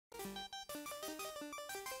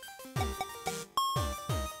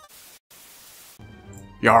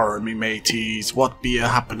Yar, me mateys, what be a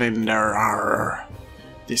happening there? Arr.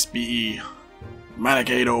 This be Manic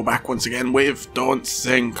Ado back once again with Don't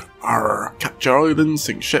Sink. Arr. Capture islands,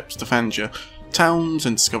 sink ships, defend your towns,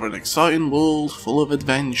 and discover an exciting world full of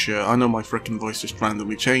adventure. I know my frickin' voice just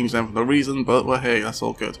randomly changed then for no reason, but well, hey, that's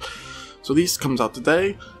all good. So this comes out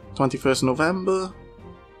today, 21st November.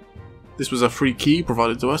 This was a free key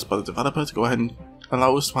provided to us by the developer to go ahead and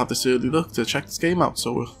allow us to have this early look to check this game out.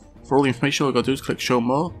 So for all the information, all you gotta do is click show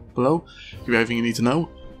more below, give you everything you need to know,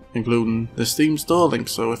 including the Steam store link.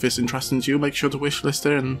 So if it's interesting to you, make sure to wishlist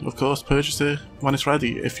it and of course purchase it when it's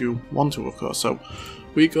ready, if you want to, of course. So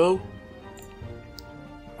we go.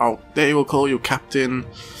 Oh, they will call you Captain.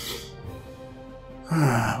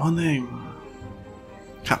 What name?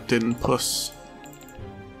 Captain Puss.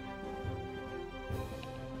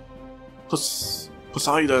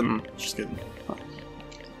 Poseidon. Just kidding.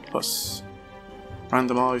 Puss.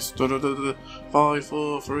 Randomize. 5,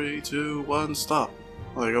 4, 3, 2, 1, stop.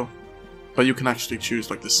 There you go. But you can actually choose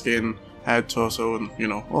like the skin, head, torso, and you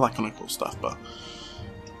know, all that kind of cool stuff. But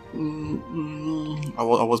I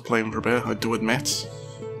was playing for a bit, I do admit.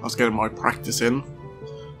 I was getting my practice in,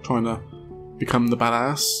 trying to become the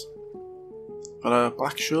badass. But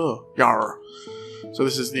black sure. Yar. So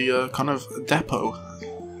this is the kind of depot.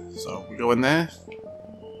 So we go in there.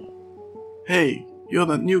 Hey, you're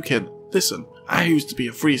the new kid. Listen, I used to be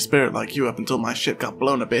a free spirit like you up until my ship got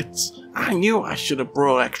blown to bits. I knew I should have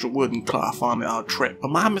brought extra wood and cloth on our trip,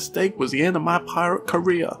 but my mistake was the end of my pirate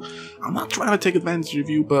career. I'm not trying to take advantage of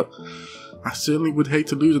you, but I certainly would hate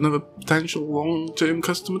to lose another potential long-term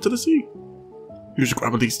customer to the sea. You should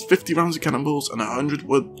grab at least 50 rounds of cannonballs and 100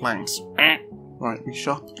 wood planks. Right, we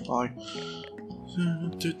shop. Bye.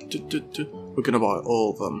 We're gonna buy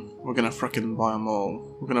all of them. We're gonna frickin' buy them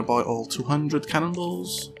all. We're gonna buy all 200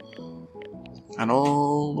 cannonballs and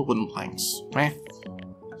all the wooden planks.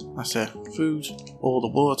 That's it. Food, all the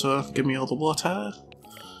water. Give me all the water.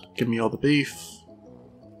 Give me all the beef.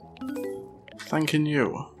 Thanking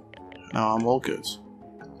you. Now I'm all good.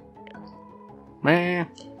 Here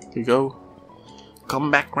you go.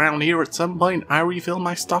 Come back round here at some point. I refill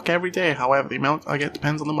my stock every day. However, the amount I get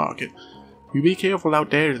depends on the market. You be careful out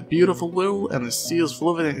there. It's a beautiful world and the sea is full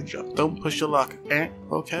of adventure. Don't push your luck.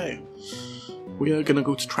 Okay. We are gonna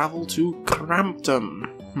go to travel to Crampton.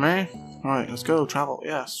 Right, let's go. Travel.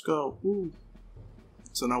 Yes, go. Woo.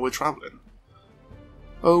 So now we're traveling.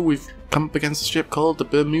 Oh, we've come up against a ship called the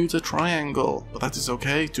Bermuda Triangle. But that is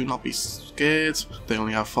okay. Do not be scared. They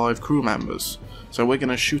only have 5 crew members. So we're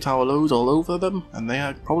gonna shoot our loads all over them, and they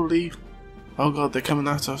are probably... Oh god, they're coming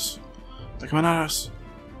at us. They're coming at us.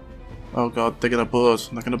 Oh god, they're gonna board.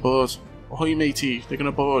 They're gonna board. Ahoy matey, they're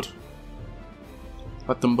gonna board.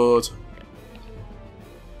 Let them board.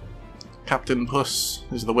 Captain Puss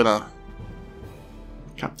is the winner.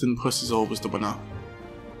 Captain Puss is always the winner.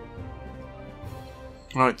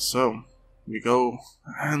 Right, so we go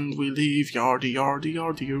and we leave. Yardy, yardy,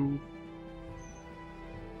 yardy, you.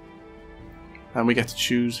 And we get to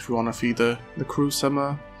choose if we want to feed the crew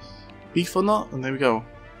some beef or not, and there we go.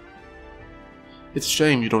 It's a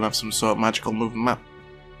shame you don't have some sort of magical moving map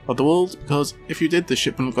of the world, because if you did, the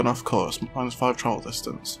ship wouldn't have gone off course. -5 travel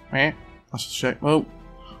distance. That's a shame. Oh,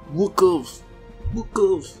 Wookov!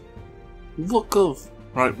 Wookov! Wookov!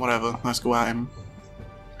 Right, whatever. Let's go at him.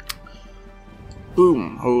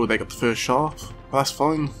 Boom! Oh, they got the first shot. Well, that's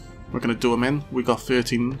fine. We're gonna do them in. We got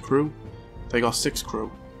 13 crew. They got 6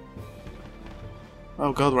 crew.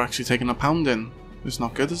 Oh god, we're actually taking a pounding. It's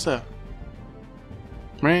not good, is it?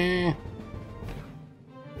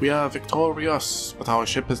 We are victorious, but our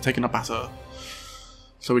ship has taken a batter.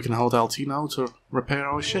 So we can hold LT now to repair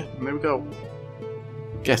our ship, and there we go.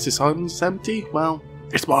 Guess this island's empty? Well,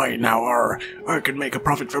 it's mine now, I can make a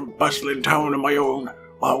profit from bustling town on my own,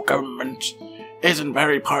 while government isn't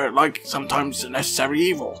very pirate-like, sometimes a necessary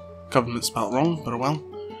evil. Government spelled wrong, but well.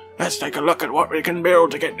 Let's take a look at what we can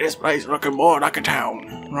build to get this place looking more like a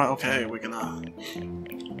town. Right, okay, we're gonna...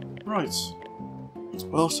 Right.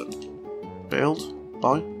 Awesome. Build.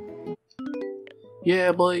 Buy.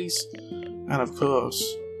 Yeah, boys. And of course...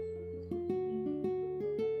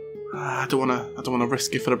 I don't wanna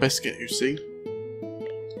risk it for a biscuit, you see.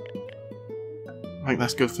 I think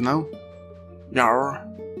that's good for now. Yarr.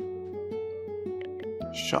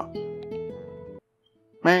 Shop.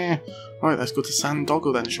 Right, let's go to San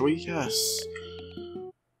Doggo then, shall we? Yes.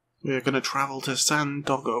 We're gonna travel to San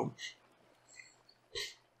Doggo.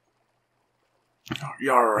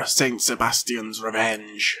 You're Saint Sebastian's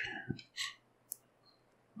revenge.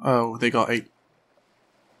 Oh, they got 8.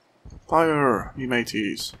 Fire, me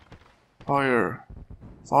mateys. Fire.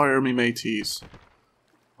 Fire, me mateys.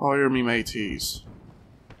 Fire, me mateys.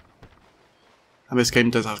 And this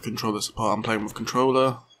game does have controller support. I'm playing with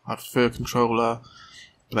controller. I prefer controller.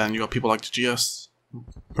 But then you got people like GS who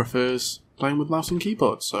prefers playing with mouse and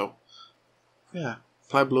keyboard. So, yeah.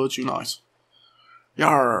 Pleb Lords unite.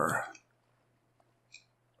 Yarr!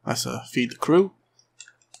 Let's feed the crew.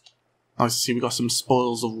 Nice to see we got some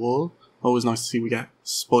spoils of war. Always nice to see we get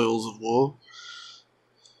spoils of war.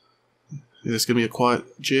 Is this going to be a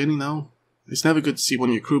quiet journey now? It's never good to see one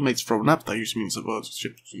of your crewmates thrown up. That usually means the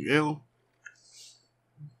ship is ill.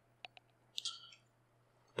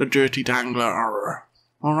 The Dirty Dangler.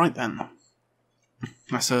 Alright then.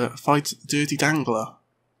 Let's fight the Dirty Dangler.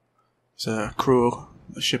 It's a crew,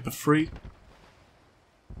 a ship of 3.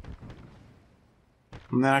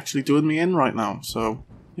 And they're actually doing me in right now, so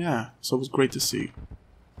yeah, it's always great to see.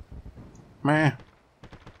 Meh.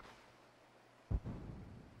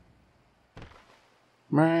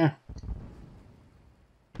 Meh.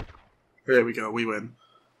 There we go, we win.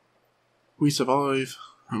 We survive,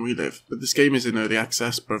 and we live. But this game is in early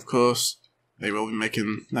access, but of course, they will be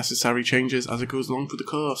making necessary changes as it goes along through the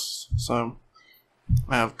course. So,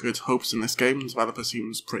 I have good hopes in this game. The developer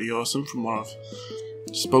seems pretty awesome from what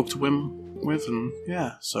I've spoke to him with, and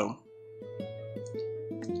yeah, so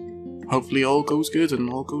hopefully all goes good and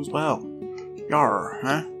all goes well. Yarr,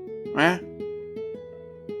 huh? Eh?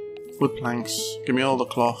 Wood planks, give me all the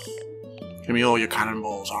cloth, give me all your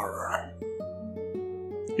cannonballs, arr.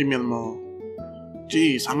 Give me them all.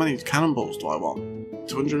 Jeez, how many cannonballs do I want?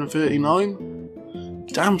 239?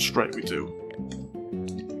 Damn straight we do.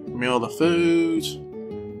 Give me all the food.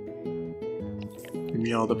 Give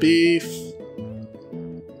me all the beef.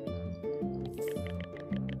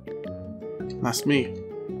 That's me.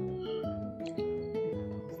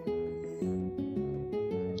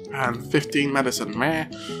 And 15 medicine, meh.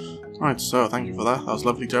 Right, so thank you for that. That was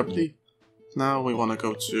lovely, Deputy. Now we want to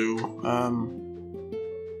go to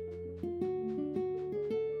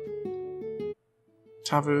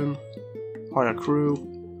tavern, hire crew.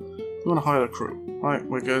 We want to hire a crew. Right,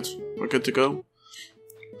 we're good. We're good to go.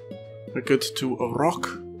 We're good to rock.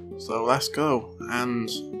 So let's go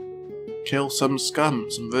and kill some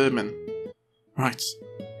scum, some vermin. Right.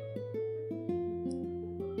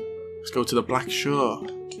 Let's go to the Black Shore.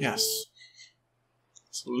 Yes.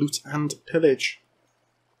 Let's loot and pillage.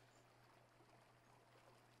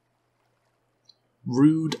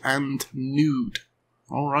 Rude and nude.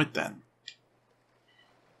 Alright then.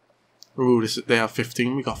 Ooh, they have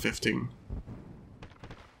 15, we got 15.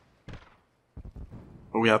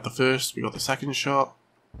 But we had the first, we got the second shot,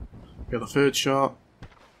 we got the third shot,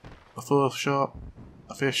 the fourth shot,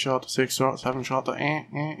 the fifth shot, the sixth shot, the seventh shot,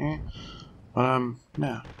 the But,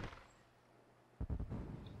 yeah.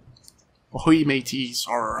 Ahoy mateys,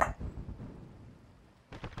 arr.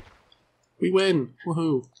 We win!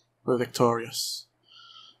 Woohoo! We're victorious.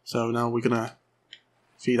 So now we're gonna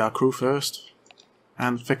feed our crew first.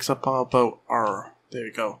 And fix up our boat. Arr. There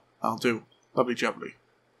we go. That'll do. Lovely jubbly.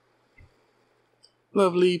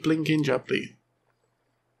 Lovely blinking jubbly.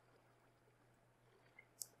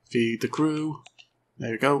 Feed the crew.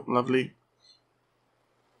 There we go. Lovely.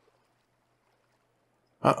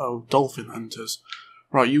 Uh-oh. Dolphin hunters.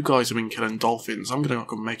 Right, you guys have been killing dolphins. I'm gonna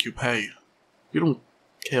go make you pay. You don't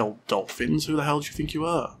kill dolphins. Who the hell do you think you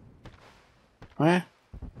are? Eh?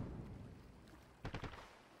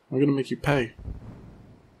 I'm gonna make you pay.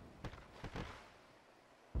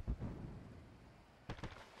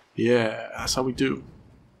 Yeah, that's how we do.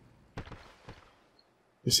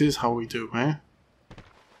 This is how we do, eh?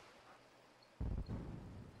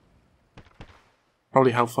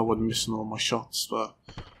 Probably helped I wasn't missing all my shots, but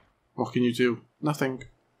what can you do? Nothing.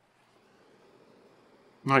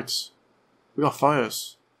 Right. We got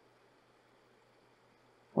fires.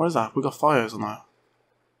 What is that? We got fires on that.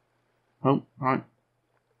 Oh, right.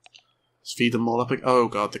 Let's feed them all up. Oh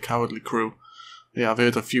god, the cowardly crew. Yeah, I've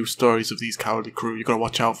heard a few stories of these cowardly crew. You gotta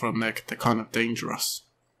watch out for them, they're kind of dangerous.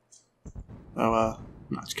 Oh,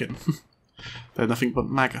 no, just kidding. They're nothing but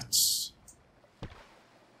maggots.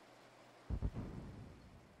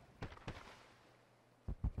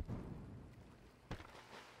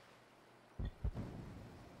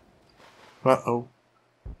 Uh-oh.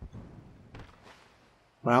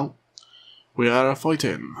 Well, we are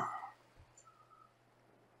fighting.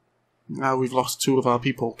 Now we've lost 2 of our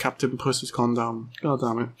people. Captain Puss has gone down. God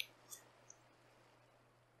damn it.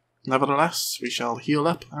 Nevertheless, we shall heal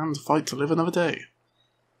up and fight to live another day.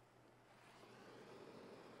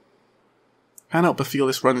 Can't help but feel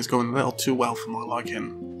this run is going a little too well for my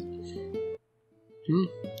liking.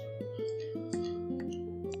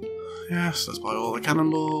 Yes, let's buy all the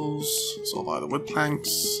cannonballs. Let's all buy the wood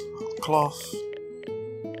planks, cloth.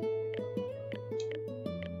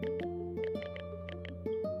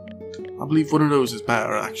 believe one of those is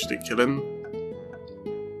better actually killing.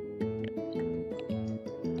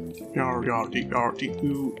 Yar yar dee yar dee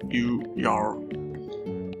oo you yar.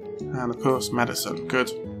 And of course medicine, good.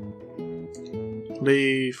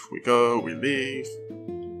 Leave, we go, we leave.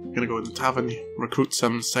 Gonna go in the tavern, recruit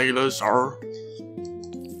some sailors, or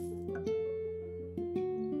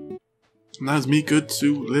and that's me good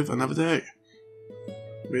to live another day.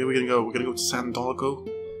 Where are we gonna go? We're gonna go to San Dolgo.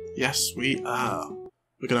 Yes, we are.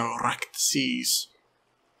 We're gonna rack the seas.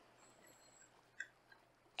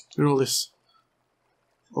 Look at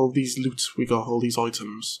all these loot we got, all these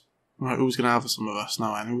items. Right, who's gonna have some of us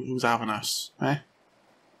now, and who's having us? Eh?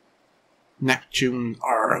 Neptune,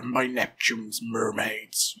 my Neptune's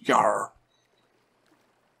mermaids, yar.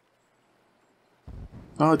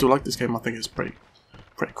 Oh, I do like this game. I think it's pretty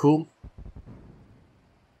cool.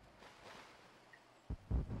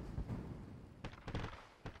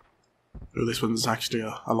 Oh, this one's actually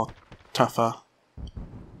a lot tougher.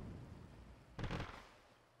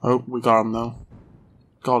 Oh, we got him though.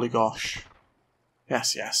 Golly gosh.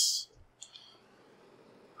 Yes, yes.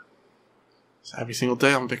 So every single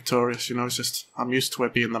day I'm victorious, you know, it's just, I'm used to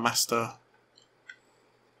it being the master.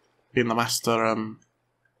 Being the master,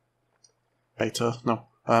 beta, no,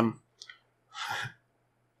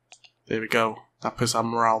 there we go. That puts our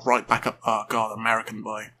morale right back up. Oh god, American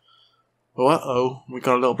boy. Oh, uh-oh, we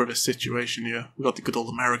got a little bit of a situation here. We got the good old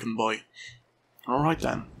American boy. Alright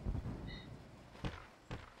then.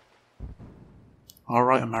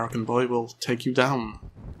 Alright, American boy, we'll take you down.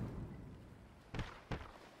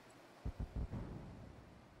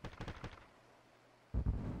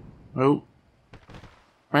 Oh.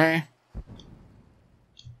 Meh.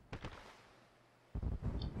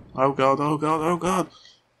 Oh god, oh god, oh god.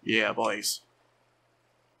 Yeah, boys.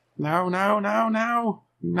 No, no, no, no.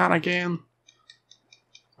 Not again.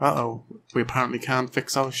 Uh-oh. We apparently can't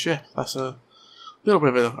fix our ship. That's a little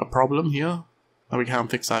bit of a problem here. That we can't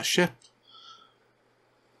fix our ship.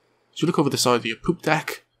 As you look over the side of your poop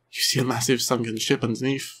deck, you see a massive sunken ship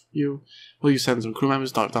underneath you. Will you send some crew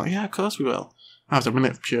members dive down? Yeah, of course we will. After a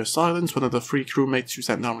minute of pure silence, one of the 3 crewmates you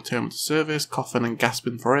sent down return to service, coughing and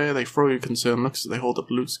gasping for air. They throw you concerned looks as they hold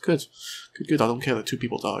up loot. Good. Good, good. I don't care that 2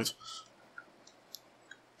 people died.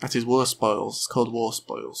 That is war spoils. It's called war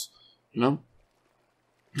spoils. You know?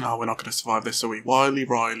 No, we're not going to survive this, are we? Riley,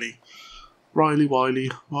 Riley. Riley,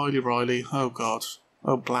 Riley. Riley, Riley. Oh god.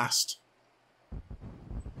 Oh blast.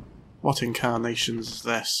 What incarnations is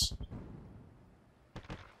this?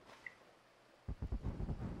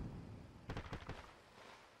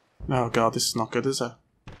 Oh god, this is not good, is it?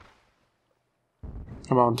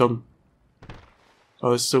 Come on, done.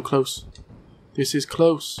 Oh, it's so close. This is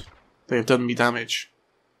close. They have done me damage.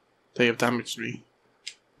 They have damaged me.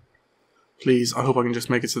 Please, I hope I can just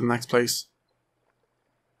make it to the next place.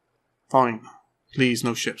 Fine. Please,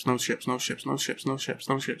 no ships, no ships, no ships, no ships, no ships,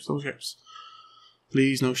 no ships, no ships.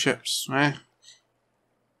 Please, no ships, eh?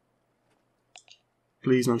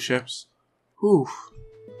 Please, no ships. Whew.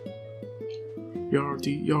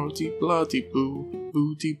 Yardy, yardy, bloody boo.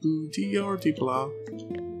 Booty, booty, yardy, blah.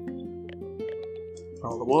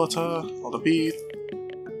 All the water, all the beef.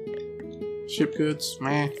 Ship goods,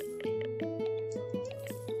 meh.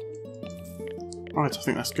 Right, I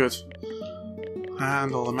think that's good.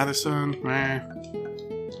 And all the medicine, meh.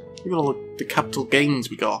 Look at all the capital gains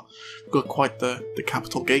we got. We've got quite the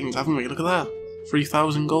capital gains, haven't we? Look at that.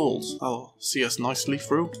 3,000 gold. That'll see us nicely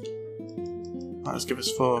through. That'll give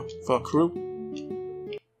us 4 crew.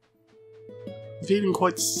 I'm feeling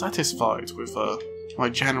quite satisfied with my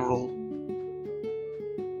general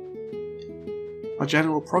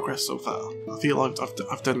progress so far. I feel like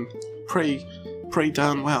I've done pretty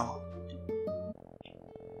darn well.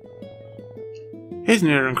 Isn't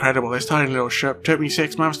it incredible? This tiny little ship took me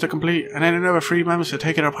 6 months to complete, and then another 3 months to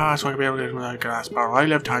take it apart so I can be able to do my glass barrel. I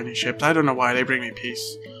love tiny ships. I don't know why they bring me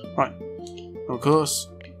peace. Right. Of course.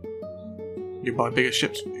 You buy bigger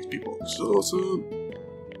ships for these people. It's awesome.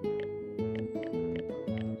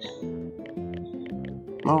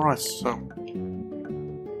 Alright, so.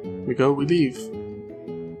 We go, we leave.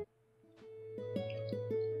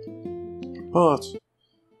 But.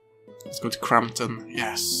 Let's go to Crampton.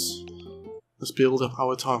 Yes. Let's build up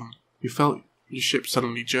our time. You felt your ship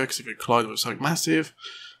suddenly jerk as if it collided with something massive.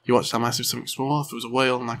 You watched that massive something small. If it was a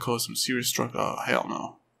whale and that caused some serious struggle. Oh, hell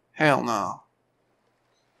no. Hell no.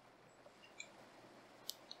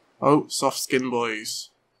 Oh, soft skin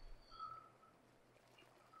boys.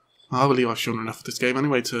 I believe I've shown enough of this game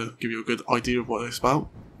anyway to give you a good idea of what it's about.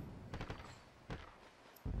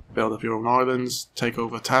 Build up your own islands, take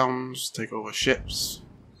over towns, take over ships.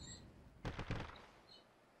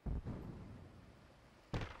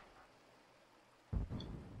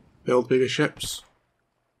 build bigger ships,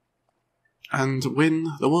 and win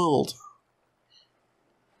the world.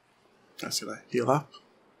 Let's gonna heal up.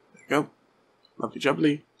 There we go. Lovely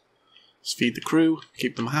jubbly. Just feed the crew,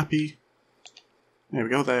 keep them happy. There we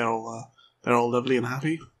go. They're all lovely and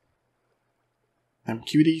happy. Them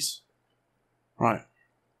cuties. Right.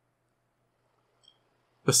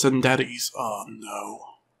 The Tsunderes. Oh no.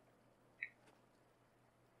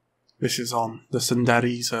 This is on. The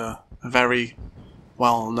Tsunderes are a very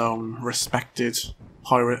well-known, respected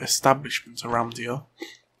pirate establishment around here.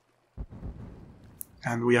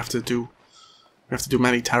 And we have to do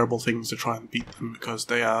many terrible things to try and beat them because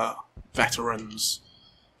they are veterans.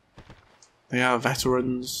 They are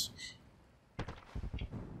veterans.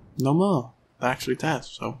 No more. They're actually dead,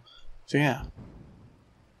 so yeah.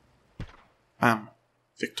 Bam.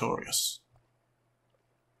 Victorious.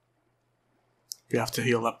 We have to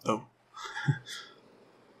heal up though.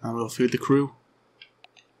 And we'll feed the crew.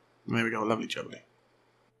 And there we go, lovely jubbly.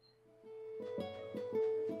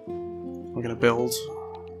 We're gonna build.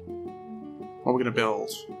 What are we gonna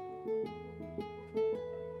build?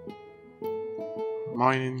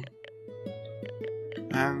 Mining.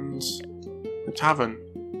 And a tavern.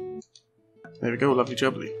 There we go, lovely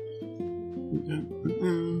jubbly.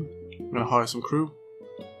 I'm gonna hire some crew.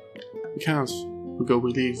 We can't. We go,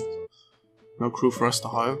 we leave. No crew for us to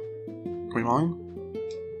hire. Can we mine?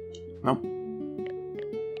 Nope.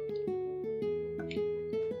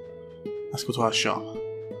 Let's go to our shop.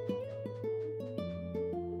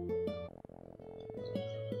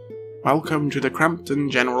 Welcome to the Crampton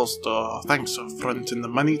General Store. Thanks for fronting the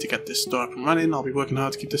money to get this store up and running. I'll be working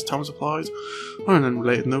hard to keep this town supplied. On an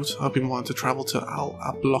unrelated note, I've been wanting to travel to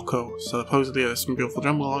Ablocco. Supposedly there's some beautiful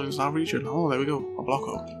jungle islands in our region. Oh, there we go.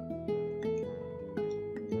 Ablocco.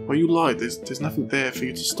 Well, you lied. There's nothing there for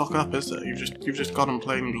you to stock up, is there? You've just gone and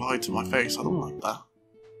plain lied to my face. I don't like that.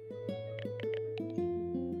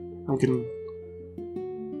 I'm getting...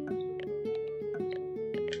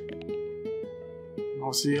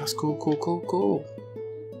 Oh, see, that's cool.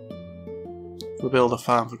 We'll build a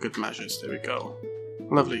farm for good measures. There we go.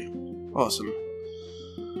 Lovely. Awesome.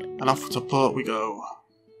 And off to port we go.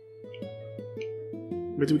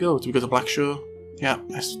 Where do we go? Do we go to Blackshore? Yeah,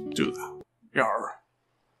 let's do that. Yarr.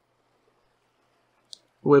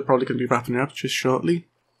 We're probably going to be wrapping it up just shortly.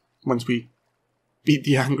 Once we beat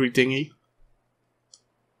the angry dinghy.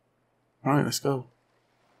 Alright, let's go.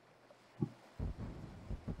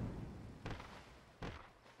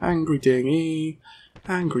 Angry dinghy.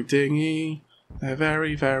 Angry dinghy. They're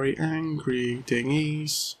very, very angry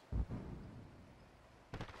dinghies.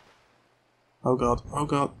 Oh god, oh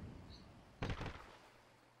god.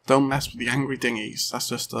 Don't mess with the angry dinghies. That's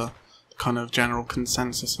just a kind of general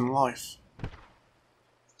consensus in life.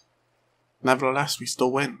 Nevertheless, we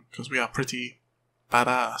still win, because we are pretty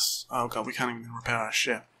badass. Oh god, we can't even repair our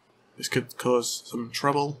ship. This could cause some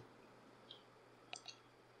trouble.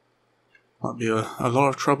 Might be a lot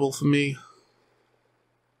of trouble for me.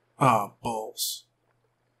 Ah, balls.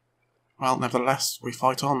 Well, nevertheless, we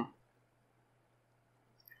fight on.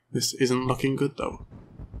 This isn't looking good, though.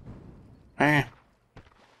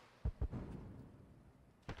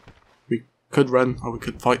 We could run, or we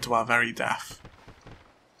could fight to our very death.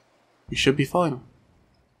 We should be fine.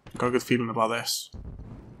 I've got a good feeling about this.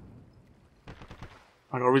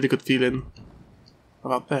 I got a really good feeling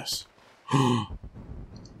about this. Whew,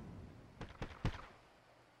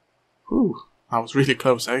 that was really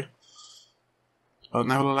close, eh? But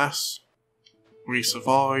nevertheless, we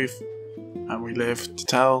survive, and we live to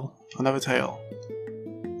tell another tale.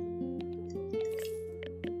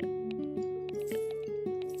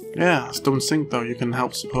 Yeah, don't sink though, you can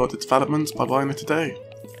help support its development by buying it today.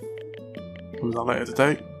 Comes out later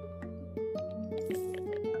today.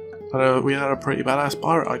 But we are a pretty badass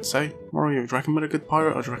pirate, I'd say. What are you? Do you reckon we're a good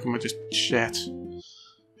pirate, or do you reckon we're just shit?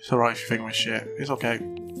 It's alright if you think we're shit. It's okay.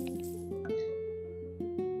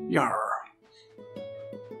 Yarr.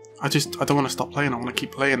 I don't want to stop playing, I want to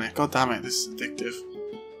keep playing it. God damn it, this is addictive.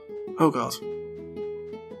 Oh god.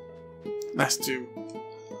 Let's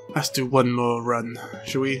do one more run,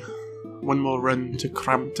 shall we? One more run to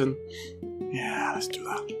Crampton. Yeah, let's do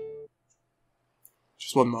that.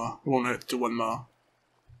 Just one more. It won't hurt to do one more.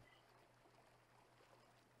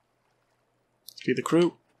 Feed the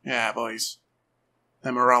crew? Yeah, boys.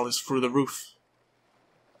 Their morale is through the roof.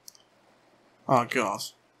 Oh god.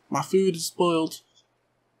 My food is spoiled.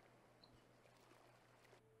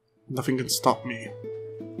 Nothing can stop me.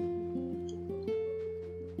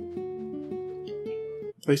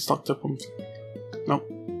 They stocked up on... Nope.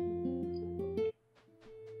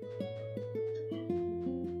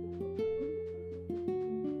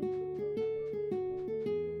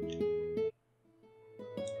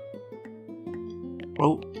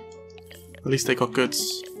 At least they got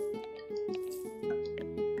goods.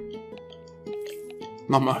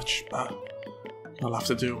 Not much, but you'll have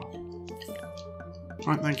to do.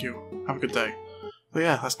 Alright, thank you. Have a good day. But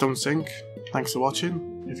yeah, that's Don't Sink. Thanks for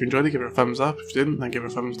watching. If you enjoyed it, give it a thumbs up. If you didn't, then give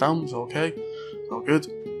it a thumbs down. It's okay. It's all good.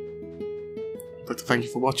 I'd like to thank you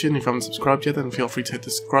for watching. If you haven't subscribed yet, then feel free to hit the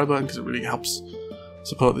subscribe button because it really helps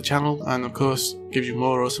support the channel and of course gives you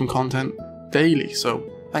more awesome content daily. So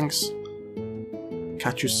thanks.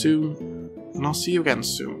 Catch you soon, and I'll see you again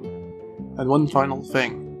soon. And one final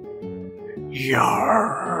thing.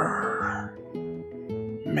 Yarr,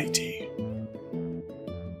 matey.